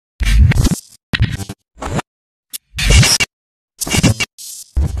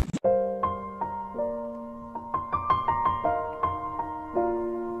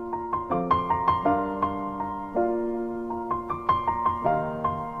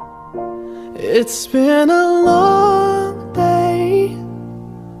It's been a long day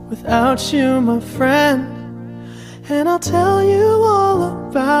without you, my friend, and I'll tell you all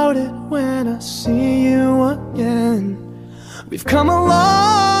about it when I see you again. We've come a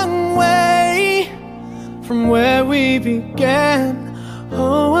long way from where we began.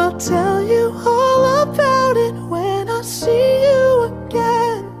 Oh, I'll tell you all about it when I see you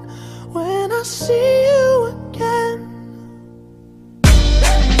again. When I see you again.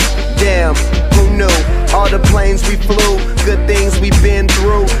 Damn, who knew? All the planes we flew, good things we've been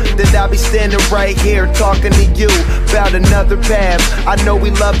through. That I'll be standing right here talking to you about another path. I know we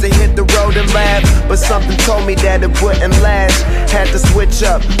love to hit the road and laugh, but something told me that it wouldn't last. Had to switch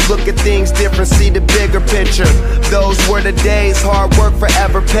up, look at things different, see the bigger picture. Those were the days, hard work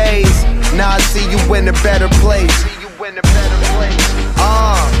forever pays. Now I see you in a better place.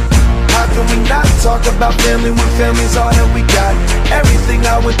 How can we not talk about family when family's all that we got? Everything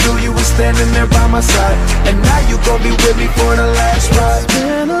I went through, you were standing there by my side, and now you gon' be with me for the last ride. It's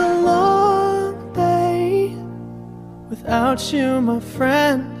been a long day without you, my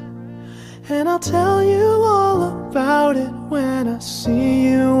friend, and I'll tell you all about it when I see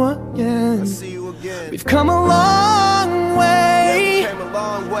you again. We've come a long way,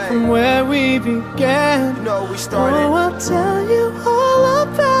 from where we began. You know, we started. Oh, I'll tell you all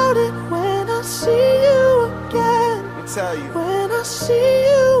about it when I see you again. Let me tell you. When I see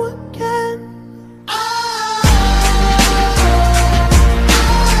you again.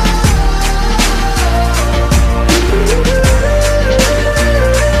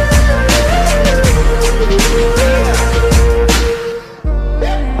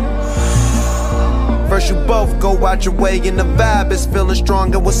 First you both go out your way and the vibe is feeling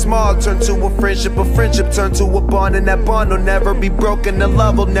strong. And what's small turn to a friendship turn to a bond. And that bond will never be broken, the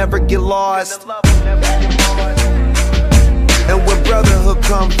love will never get lost. And when brotherhood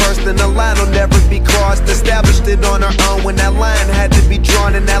come first, then the line will never be crossed. Established it on our own when that line had to be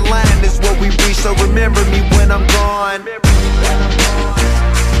drawn. And that line is what we reach, so remember me when I'm gone.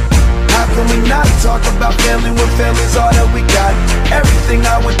 How can we not talk about family when family's all that we got? Everything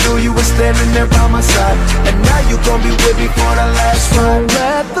I went through, you were standing there by my side, and now you gon' be with me for the last ride.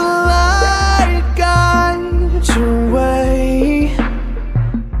 Let the light guide your way.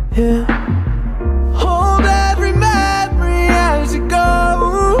 Yeah. Hold every memory as you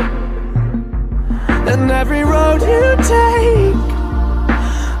go, and every road you take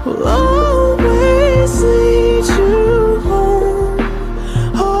will always lead you home.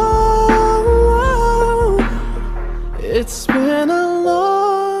 It's been a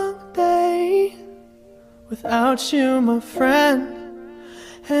long day without you, my friend,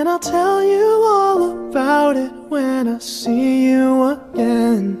 and I'll tell you all about it when I see you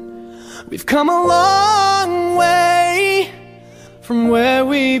again. We've come a long way from where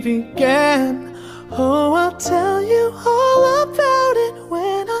we began. Oh, I'll tell you all about it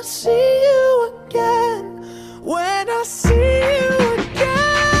when I see